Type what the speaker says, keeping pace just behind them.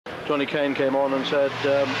Johnny Kane came on and said,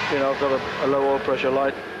 you know, I've got a low oil pressure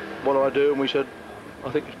light, what do I do? And we said,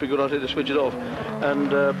 I think it'd be a good idea to switch it off. And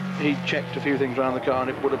he checked a few things around the car, and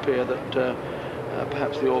it would appear that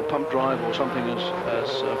perhaps the oil pump drive or something has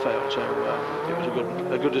failed. So it was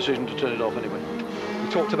a good decision to turn it off anyway. We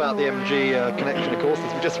talked about the MG connection, of course,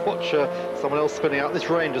 as we just watch someone else spinning out. This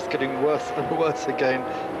rain just getting worse and worse again.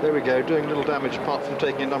 There we go, doing little damage apart from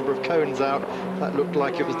taking a number of cones out. That looked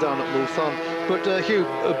like it was down at Mulsanne. But Hugh,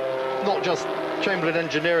 not just Chamberlain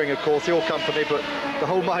Engineering, of course, your company, but the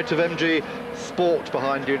whole might of MG Sport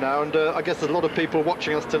behind you now, and I guess there's a lot of people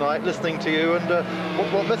watching us tonight, listening to you, and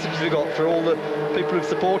what message have you got for all the people who've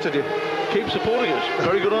supported you? Keep supporting us.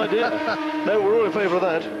 Very good idea. No, we're all in favour of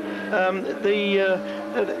that.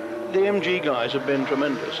 The MG guys have been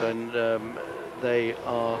tremendous, and they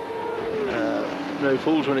are no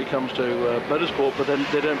fools when it comes to motorsport, but then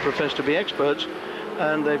they don't profess to be experts,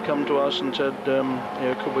 and they've come to us and said, you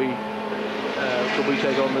know, could we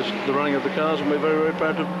take on the running of the cars, and we're very, very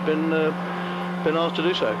proud to have been asked to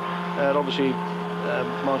do so. And obviously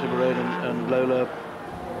Martin Moraine and Lola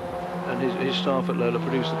and his staff at Lola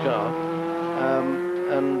produced the car,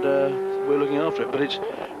 and we're looking after it. But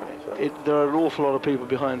there are an awful lot of people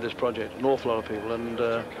behind this project, an awful lot of people, and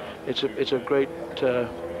it's a great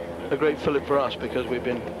fillip for us, because we've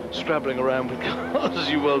been scrabbling around with cars, as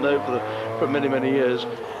you well know, for many, many years,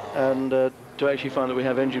 and to actually find that we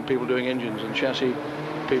have engine people doing engines and chassis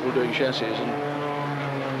people doing chassis, and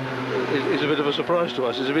it's a bit of a surprise to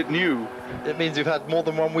us. It's a bit new. It means you've had more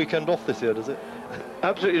than one weekend off this year, does it?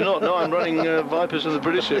 Absolutely not. No, I'm running Vipers in the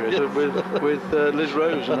British Series with Liz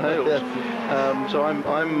Rose and Hales. Yes. So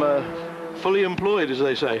I'm fully employed, as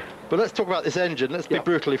they say. But let's talk about this engine. Let's be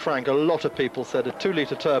brutally frank. A lot of people said a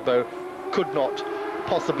 2-litre turbo could not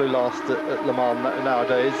possibly last at Le Mans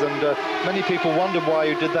nowadays, and many people wondered why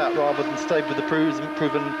you did that rather than stayed with the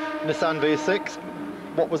proven Nissan V6.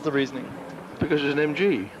 What was the reasoning? Because it's an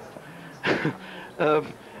MG.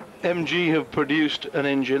 MG have produced an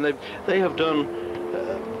engine. They have done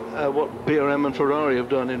what BRM and Ferrari have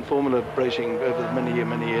done in Formula racing over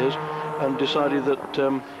many years, and decided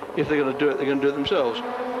that if they're going to do it, they're going to do it themselves.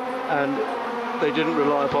 And they didn't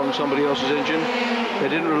rely upon somebody else's engine. They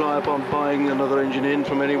didn't rely upon buying another engine in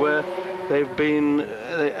from anywhere. They've been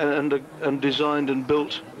and designed and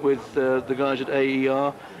built with the guys at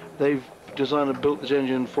AER. They've designed and built this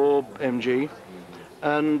engine for MG.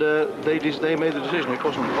 And they made the decision. It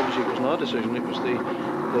wasn't our decision. It was the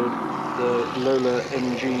Lola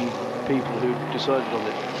MG people who decided on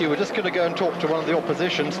it. Hugh, we're just going to go and talk to one of the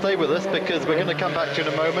opposition. Stay with us, because we're going to come back to you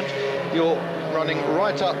in a moment. You're running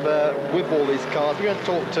right up there with all these cars. We're going to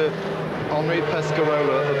talk to Henri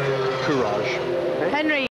Pescarola of Courage. Henry.